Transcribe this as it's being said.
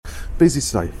busy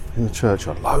today in the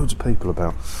churchyard, loads of people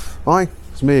about. Hi,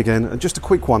 it's me again, and just a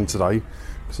quick one today,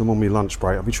 because I'm on my lunch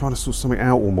break. I've been trying to sort something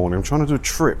out all morning. I'm trying to do a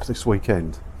trip this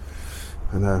weekend,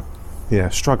 and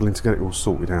struggling to get it all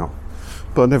sorted out.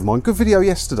 But never mind, good video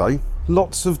yesterday,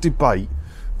 lots of debate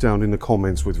down in the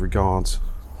comments with regards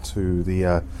to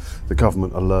the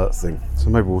government alert thing. So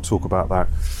maybe we'll talk about that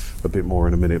a bit more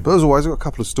in a minute. But as always, I've got a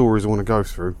couple of stories I want to go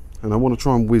through, and I want to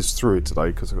try and whiz through it today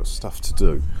because I've got stuff to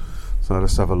do. So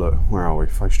let's have a look. Where are we?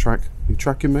 Face track? You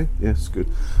tracking me? Yes, good.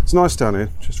 It's nice down here,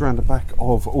 just around the back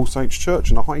of All Saints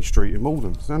Church on the High Street in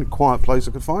Malden. It's the only quiet place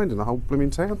I could find in the whole blooming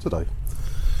town today.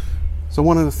 So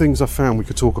one of the things I found we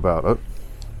could talk about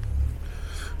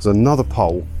is another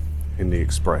poll in the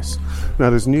Express. Now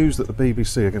there's news that the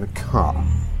BBC are going to cut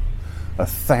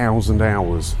 1,000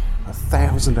 hours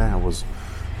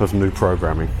of new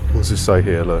programming. What's this say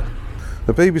here? Look.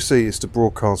 The BBC is to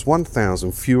broadcast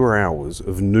 1,000 fewer hours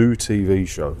of new TV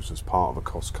shows as part of a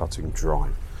cost-cutting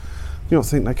drive. You don't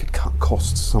think they could cut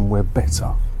costs somewhere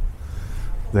better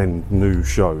than new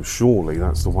shows? Surely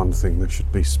that's the one thing they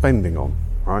should be spending on,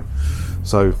 right?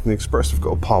 So the Express have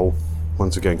got a poll,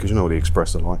 once again, because you know what the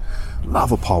Express are like.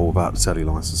 Love a poll about the telly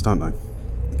licence, don't they?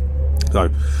 So,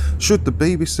 should the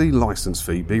BBC licence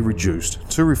fee be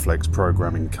reduced to reflect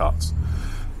programming cuts?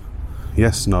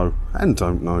 Yes, no, and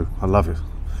don't know. I love it.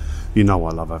 You know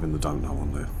I love having the don't know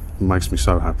on there. It makes me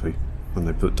so happy when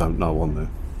they put don't know on there.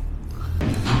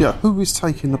 Yeah, who is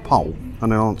taking the poll?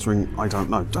 And they're answering, I don't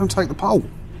know. Don't take the poll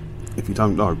if you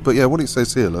don't know. But yeah, what it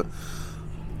says here, look,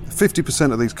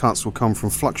 50% of these cuts will come from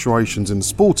fluctuations in the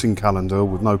sporting calendar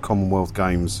with no Commonwealth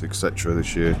Games, etc.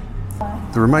 this year.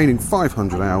 The remaining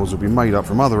 500 hours will be made up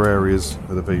from other areas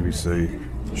of the BBC,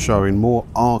 showing more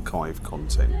archive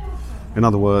content. In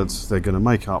other words, they're going to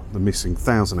make up the missing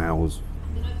 1,000 hours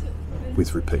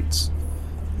with repeats,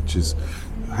 which is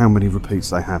how many repeats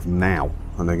they have now,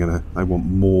 and they want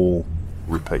more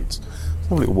repeats. Let's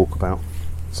have a little walk about.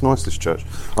 It's nice, this church.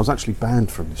 I was actually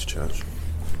banned from this church,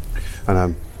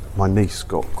 and my niece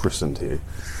got christened here,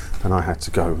 and I had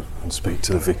to go and speak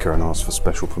to the vicar and ask for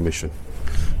special permission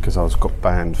because I got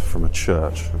banned from a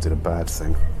church. I did a bad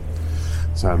thing.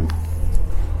 So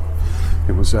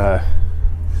it was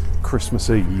Christmas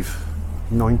Eve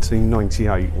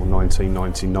 1998 or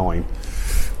 1999,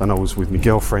 and I was with my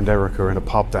girlfriend Erica in a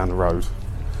pub down the road,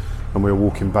 and we were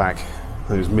walking back,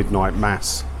 and it was midnight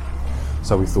mass,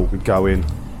 so we thought we'd go in.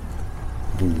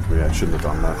 Yeah, shouldn't have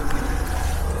done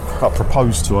that. I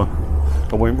proposed to her.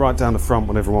 I went right down the front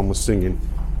when everyone was singing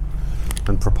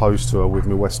and proposed to her with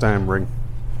my West Ham ring,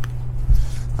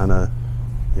 and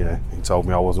he told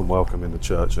me I wasn't welcome in the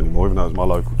church anymore, even though it was my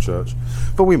local church.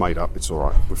 But we made up, it's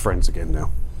alright, we're friends again now.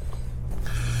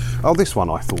 Oh, this one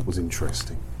I thought was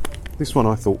interesting.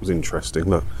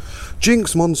 Look,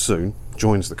 Jinx Monsoon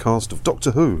joins the cast of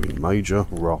Doctor Who in major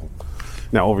role.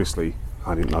 Now, obviously,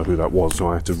 I didn't know who that was, so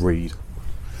I had to read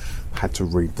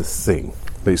the thing.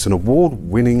 But it's an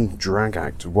award-winning drag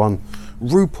act who won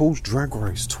RuPaul's Drag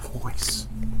Race twice.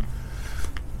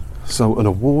 So, an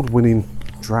award-winning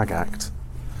drag act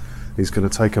is going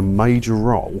to take a major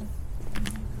role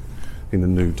in the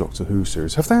new Doctor Who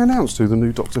series. Have they announced who the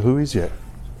new Doctor Who is yet?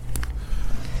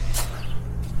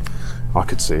 I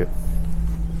could see it.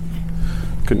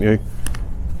 Couldn't you?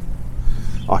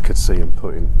 I could see him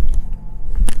putting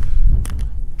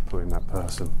that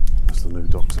person as the new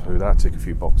Doctor Who. That'd tick a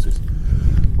few boxes,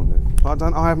 wouldn't it?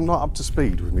 I am not up to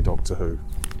speed with me Doctor Who.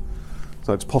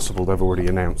 So it's possible they've already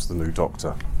announced the new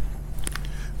Doctor.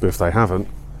 But if they haven't,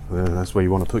 that's where you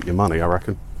want to put your money, I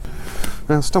reckon.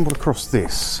 Now, I stumbled across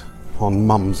this on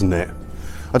Mumsnet.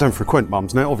 I don't frequent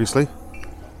Mumsnet, obviously.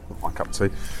 Not my cup of tea.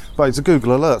 But it's a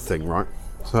Google alert thing, right?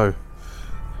 So,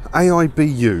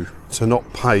 AIBU to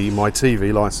not pay my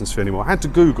TV licence fee anymore. I had to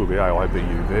Google the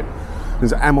AIBU bit.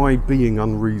 Is, am I being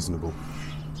unreasonable?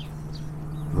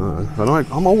 And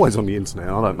I'm always on the internet.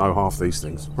 I don't know half these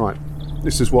things. Right,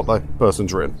 this is what the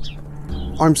person's written.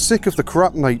 I'm sick of the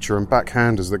corrupt nature and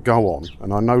backhanders that go on,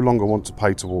 and I no longer want to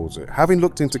pay towards it. Having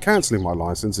looked into cancelling my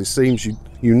licence, it seems you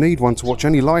need one to watch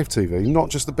any live TV, not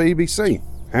just the BBC.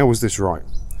 How is this right?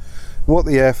 What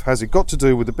the F has it got to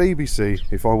do with the BBC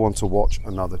if I want to watch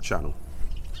another channel?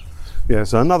 Yeah,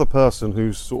 so another person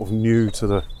who's sort of new to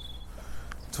the...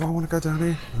 Do I want to go down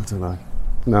here? I don't know.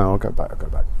 No, I'll go back.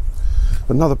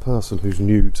 Another person who's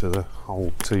new to the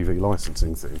whole TV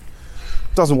licensing thing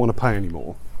doesn't want to pay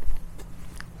anymore,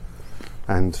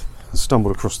 and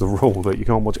stumbled across the rule that you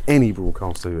can't watch any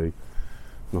broadcast TV,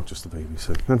 not just the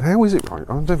BBC. And how is it right?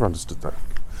 I've never understood that.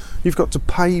 You've got to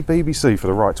pay BBC for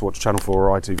the right to watch Channel 4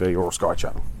 or ITV or a Sky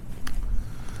Channel.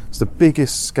 It's the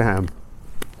biggest scam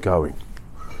going.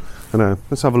 And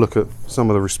let's have a look at some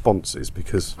of the responses,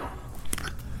 because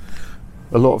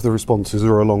a lot of the responses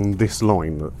are along this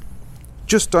line that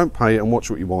just don't pay it and watch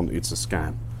what you want, it's a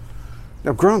scam.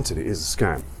 Now granted, it is a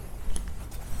scam,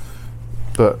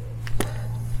 but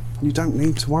you don't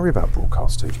need to worry about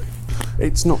broadcast TV.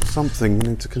 It's not something you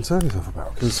need to concern yourself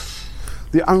about, because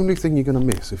the only thing you're going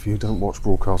to miss if you don't watch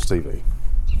broadcast TV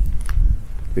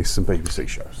is some BBC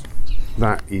shows.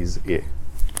 That is it.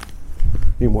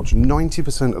 You can watch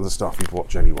 90% of the stuff you'd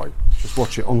watch anyway. Just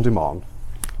watch it on demand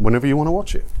whenever you want to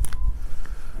watch it.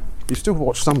 You still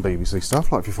watch some BBC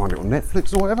stuff, like if you find it on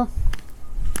Netflix or whatever,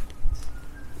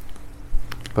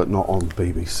 but not on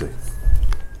BBC.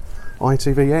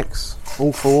 ITVX,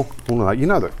 all four, all of that. You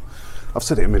know that. I've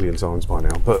said it a million times by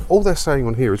now, but all they're saying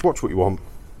on here is watch what you want,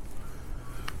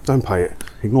 don't pay it,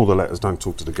 ignore the letters, don't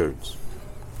talk to the goons.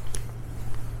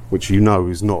 Which you know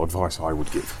is not advice I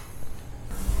would give.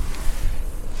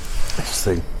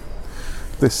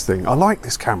 This thing, I like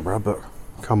this camera, but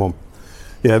come on.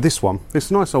 Yeah, this one, it's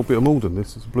a nice old bit of Malden.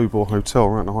 This is a Blue Boar Hotel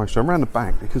around the High Street. I'm around the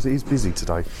back because it is busy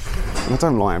today, and I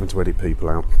don't like having to edit people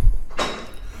out.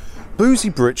 Boozy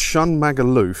Brits shun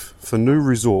Magaluf for new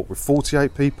resort with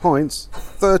 48p pints,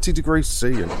 30 degrees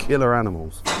C and killer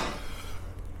animals.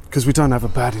 Because we don't have a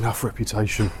bad enough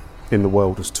reputation in the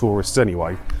world as tourists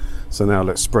anyway, so now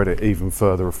let's spread it even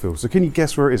further afield. So can you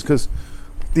guess where it is? Because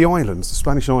the islands, the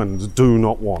Spanish islands, do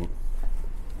not want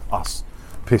us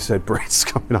pisshead Brits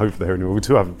coming over there anymore. We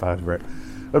do have a bad rep.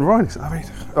 And right, I mean,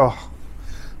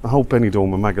 the whole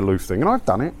Benidorm and Magaluf thing, and I've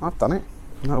done it.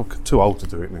 I'm too old to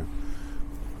do it now.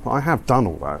 But I have done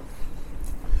all that.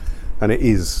 And it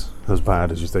is as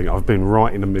bad as you think. I've been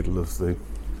right in the middle of the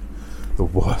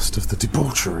worst of the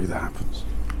debauchery that happens.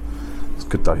 It's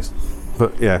good days.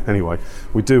 But yeah, anyway,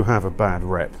 we do have a bad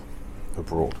rep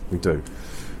abroad. We do.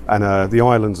 And the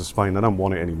islands of Spain, they don't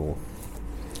want it anymore.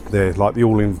 They're like the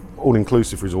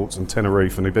all-inclusive resorts in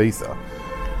Tenerife and Ibiza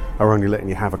are only letting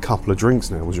you have a couple of drinks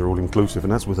now as you're all-inclusive,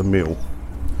 and that's with a meal.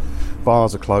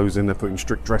 Bars are closing, they're putting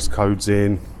strict dress codes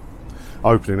in,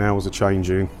 opening hours are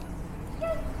changing.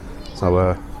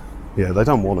 So, yeah, they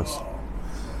don't want us.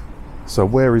 So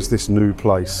where is this new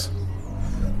place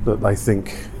that they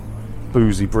think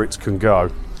boozy Brits can go?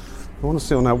 I want to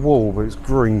sit on that wall, but it's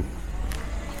green.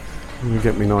 Let me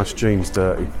get me nice jeans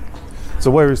dirty. So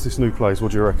where is this new place?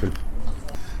 What do you reckon?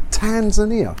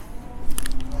 Tanzania.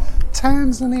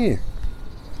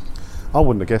 I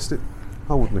wouldn't have guessed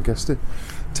it.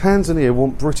 Tanzania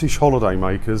want British holiday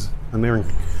makers, and they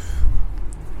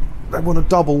want to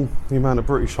double the amount of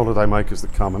British holiday makers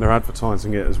that come, and they're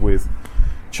advertising it as with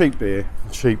cheap beer,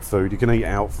 cheap food. You can eat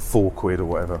out for £4 or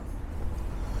whatever.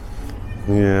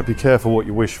 Yeah, be careful what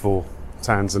you wish for,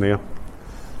 Tanzania.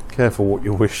 Careful what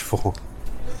you wish for,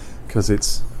 because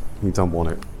you don't want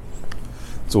it.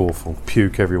 It's awful.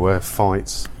 Puke everywhere,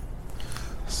 fights.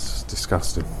 It's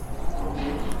disgusting.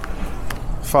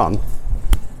 Fun.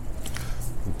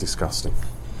 Disgusting.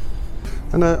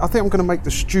 And I think I'm going to make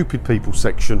the stupid people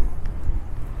section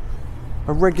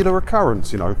a regular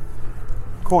occurrence, you know.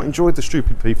 Quite enjoyed the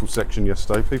stupid people section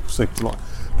yesterday. People seem to like.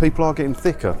 People are getting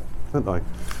thicker, aren't they?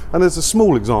 And there's a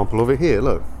small example of it here,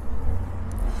 look.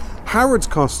 Harrods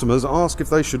customers ask if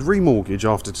they should remortgage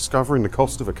after discovering the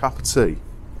cost of a cup of tea.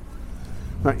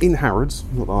 Now in Harrods,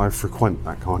 not that I frequent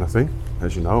that kind of thing,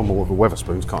 as you know, I'm more of a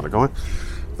Wetherspoons kind of guy,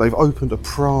 they've opened a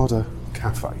Prada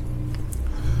cafe.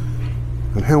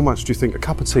 And how much do you think a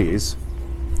cup of tea is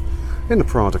in the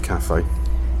Prada cafe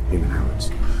in Harrods?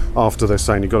 After they're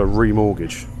saying you've got to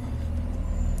remortgage.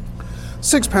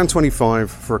 £6.25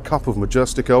 for a cup of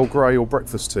Majestic Earl Grey or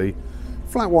breakfast tea.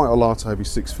 Flat white or latte would be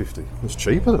 £6.50. That's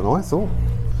cheaper than I thought.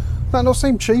 Does that not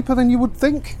seem cheaper than you would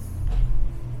think?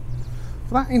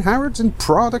 For that in Harrods, in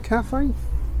Prada Cafe?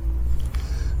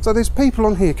 So there's people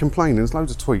on here complaining, there's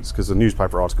loads of tweets, because the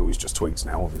newspaper article is just tweets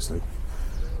now, obviously,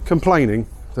 complaining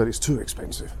that it's too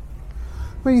expensive.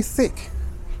 Where you think?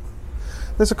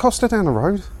 There's a Costa down the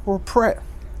road, or a Pret.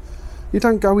 You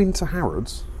don't go into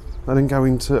Harrods and then go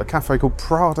into a cafe called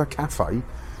Prada Cafe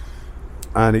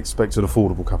and expect an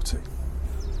affordable cup of tea.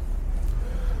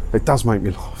 It does make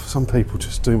me laugh. Some people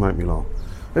just do make me laugh.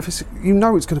 If it's, you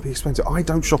know it's going to be expensive. I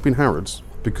don't shop in Harrods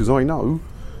because I know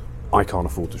I can't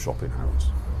afford to shop in Harrods.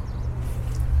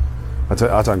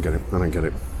 I don't get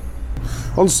it.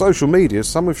 On social media,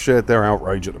 some have shared their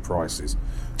outrage at the prices.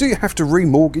 Do you have to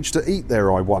remortgage to eat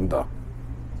there, I wonder?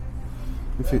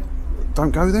 If it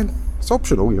don't go then, it's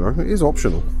optional, you know, it is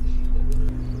optional.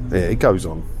 Yeah, it goes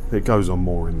on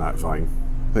more in that vein.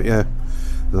 But yeah,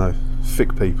 you know,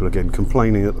 thick people again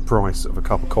complaining at the price of a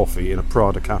cup of coffee in a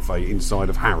Prada cafe inside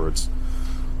of Harrods.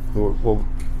 Well,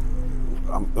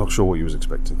 I'm not sure what you was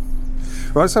expecting.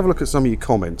 Right, let's have a look at some of your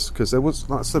comments, because there was,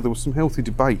 like I said, there was some healthy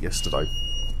debate yesterday.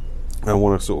 I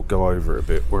want to sort of go over it a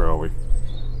bit. Where are we?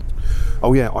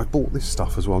 Oh yeah, I bought this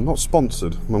stuff as well. Not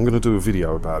sponsored. I'm going to do a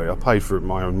video about it. I paid for it with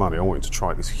my own money. I wanted to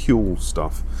try this Huel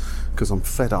stuff because I'm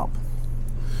fed up.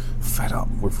 Fed up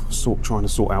with trying to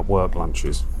sort out work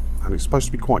lunches. And it's supposed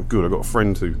to be quite good. I've got a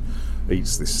friend who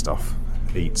eats this stuff.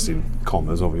 Eats in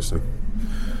commas, obviously.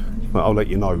 But I'll let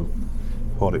you know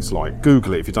what it's like.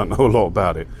 Google it if you don't know a lot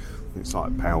about it. It's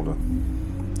like powder.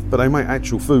 But they make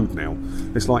actual food now.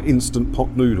 It's like instant pot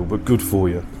noodle, but good for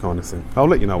you kind of thing. I'll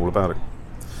let you know all about it.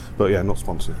 But yeah, not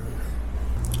sponsored.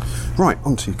 Right,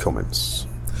 on to your comments.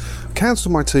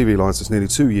 Cancelled my TV licence nearly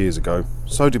 2 years ago.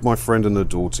 So did my friend and her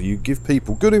daughter. You give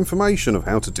people good information of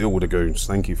how to deal with the goons.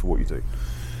 Thank you for what you do.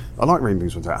 I like reading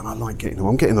things like that, and I like getting them.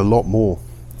 I'm getting a lot more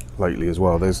lately as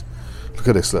well. Look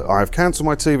at this. Look. I have cancelled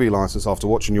my TV licence after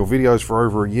watching your videos for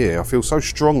over a year. I feel so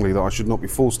strongly that I should not be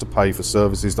forced to pay for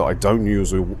services that I don't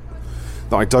use or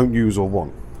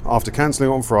want. After cancelling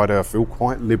on Friday, I feel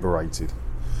quite liberated.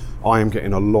 I am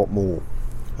getting a lot more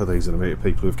of these in a minute,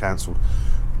 people who have cancelled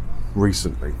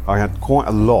recently. I had quite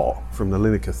a lot from the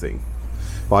Lineker thing,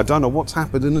 but I don't know what's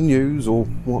happened in the news or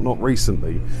whatnot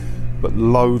recently. But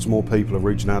loads more people are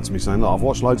reaching out to me saying, look, I've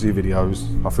watched loads of your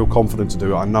videos. I feel confident to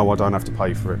do it. I know I don't have to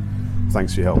pay for it.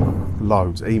 Thanks for your help.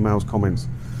 Loads, emails, comments.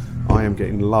 I am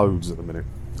getting loads at the minute.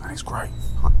 And it's great.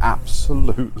 I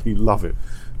absolutely love it.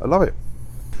 I love it.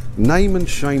 Name and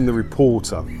shame the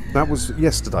reporter. That was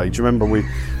yesterday. Do you remember we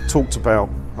talked about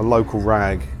a local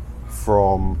rag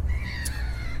from,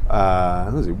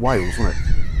 Wales, wasn't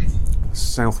it?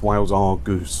 South Wales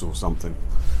Argus or something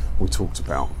we talked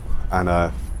about. And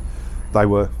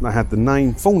they had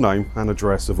the full name and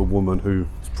address of a woman who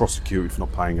was prosecuted for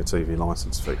not paying a TV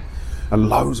licence fee. And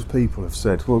loads of people have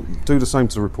said, well, do the same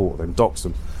to the reporter then, dox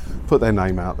them, put their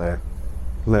name out there,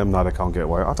 let them know they can't get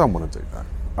away. I don't want to do that.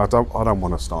 I don't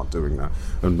want to start doing that.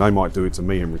 And they might do it to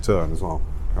me in return as well.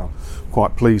 I'm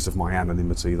quite pleased with my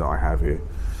anonymity that I have here.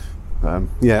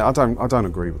 Yeah, I don't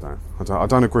agree with that. I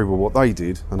don't agree with what they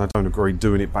did, and I don't agree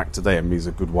doing it back to them is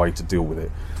a good way to deal with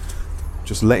it.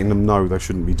 Just letting them know they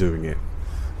shouldn't be doing it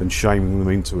and shaming them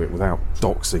into it without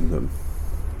doxing them,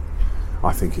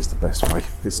 I think is the best way.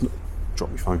 It's not, drop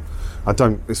my phone.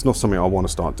 It's not something I want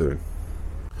to start doing.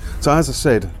 So as I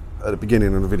said at the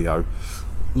beginning of the video,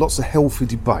 lots of healthy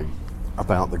debate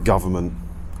about the government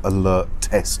alert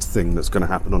test thing that's going to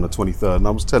happen on the 23rd. And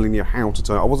I was telling you how to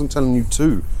turn. I wasn't telling you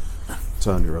to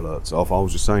turn your alerts off. I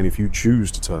was just saying if you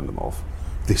choose to turn them off,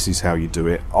 this is how you do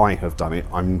it. I have done it.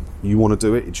 You want to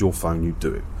do it? It's your phone. You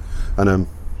do it. And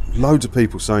loads of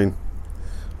people saying,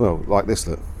 well, like this.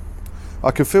 Look, I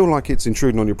can feel like it's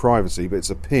intruding on your privacy, but it's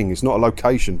a ping. It's not a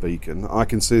location beacon. I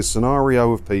can see a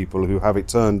scenario of people who have it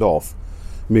turned off.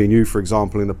 Me and you, for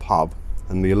example, in a pub,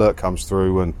 and the alert comes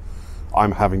through, and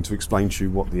I'm having to explain to you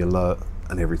what the alert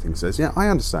and everything says. Yeah, I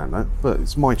understand that, but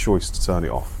it's my choice to turn it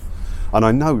off. And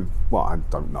I know, well, I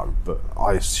don't know, but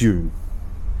I assume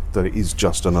that it is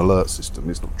just an alert system.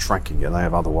 It's not tracking you. They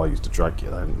have other ways to track you.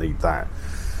 They don't need that.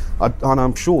 And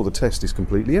I'm sure the test is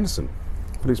completely innocent.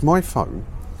 But it's my phone,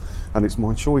 and it's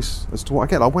my choice as to what I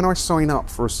get. Like when I sign up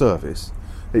for a service,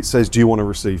 it says, do you want to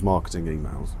receive marketing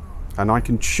emails? And I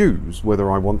can choose whether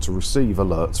I want to receive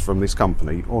alerts from this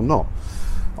company or not.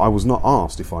 I was not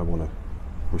asked if I want to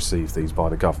receive these by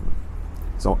the government.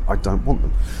 So I don't want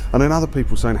them. And then other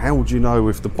people saying, how would you know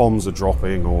if the bombs are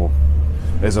dropping or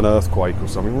there's an earthquake or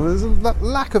something? Well, there's a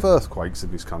lack of earthquakes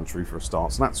in this country for a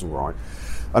start, so that's all right.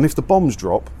 And if the bombs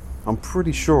drop, I'm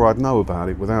pretty sure I'd know about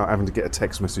it without having to get a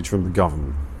text message from the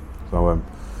government. So,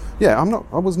 yeah,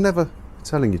 I was never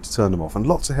telling you to turn them off. And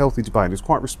lots of healthy debate. It was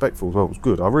quite respectful as well. It was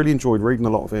good. I really enjoyed reading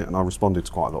a lot of it, and I responded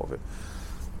to quite a lot of it.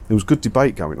 There was good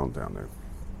debate going on down there.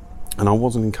 And I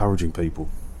wasn't encouraging people.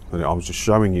 I was just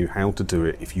showing you how to do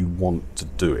it if you want to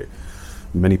do it.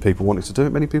 Many people wanted to do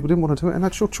it, many people didn't want to do it, and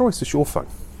that's your choice. It's your phone.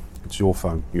 It's your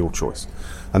phone, your choice.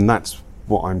 And that's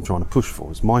what I'm trying to push for.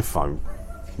 It's my phone,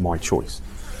 my choice.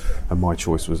 And my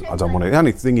choice was, I don't want it. The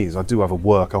only thing is, I do have a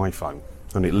work iPhone,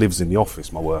 and it lives in the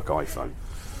office, my work iPhone.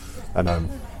 And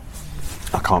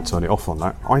I can't turn it off on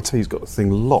that. IT's got the thing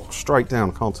locked straight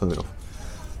down, I can't turn it off.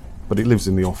 But it lives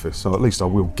in the office, so at least I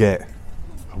will get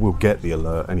the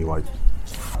alert anyway.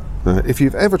 If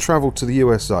you've ever travelled to the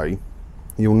USA,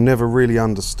 you'll never really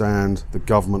understand the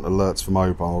government alerts for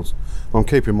mobiles. I'm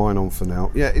keeping mine on for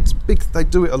now. Yeah, it's big. They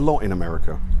do it a lot in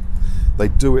America.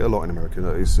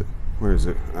 Where is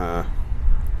it?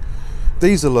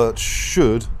 These alerts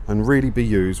should and really be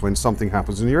used when something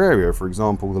happens in your area. For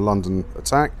example, the London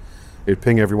attack. It'd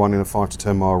ping everyone in a 5 to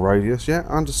 10 mile radius. Yeah,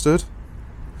 understood.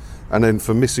 And then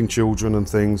for missing children and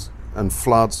things, and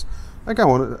floods. They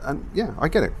go on, and yeah, I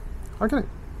get it.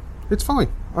 It's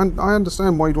fine. I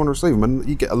understand why you'd want to receive them, and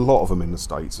you get a lot of them in the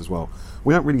States as well.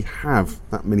 We don't really have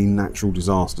that many natural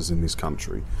disasters in this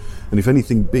country, and if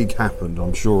anything big happened,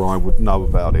 I'm sure I would know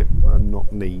about it and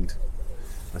not need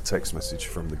a text message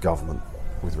from the government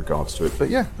with regards to it. But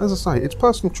yeah, as I say, it's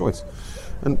personal choice,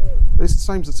 and it's the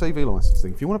same as the TV license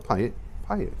thing. If you want to pay it,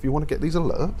 pay it. If you want to get these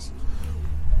alerts,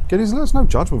 get these alerts. No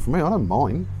judgment from me. I don't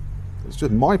mind. It's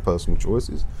just my personal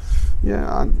choices. Yeah,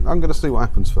 I'm going to see what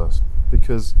happens first,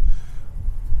 because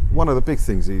one of the big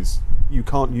things is you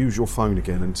can't use your phone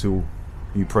again until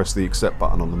you press the accept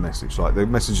button on the message. Like, the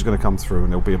message is going to come through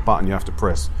and there'll be a button you have to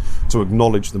press to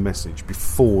acknowledge the message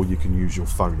before you can use your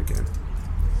phone again.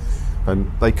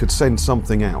 And they could send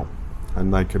something out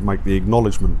and they could make the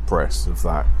acknowledgement press of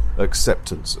that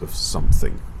acceptance of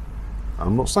something.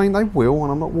 I'm not saying they will,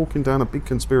 and I'm not walking down a big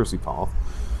conspiracy path.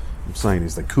 I'm saying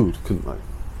is they could, couldn't they?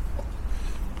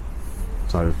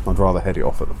 So I'd rather head it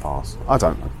off at the pass. I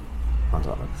don't know.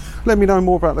 Let me know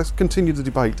more about this. Continue the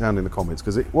debate down in the comments,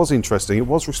 because it was interesting. It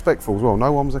was respectful as well.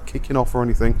 No one was kicking off or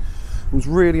anything. It was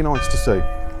really nice to see.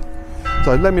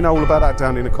 So let me know all about that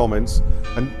down in the comments,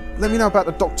 and let me know about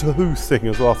the Doctor Who thing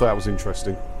as well. I thought that was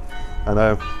interesting. And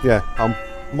yeah, I'll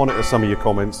monitor some of your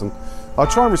comments, and I'll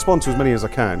try and respond to as many as I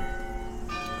can.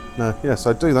 Yeah,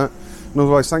 so do that. And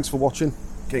otherwise, thanks for watching.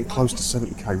 Getting close to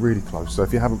 70k, really close. So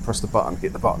if you haven't pressed the button,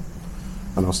 hit the button.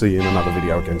 And I'll see you in another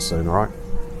video again soon, alright?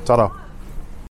 Ta-da.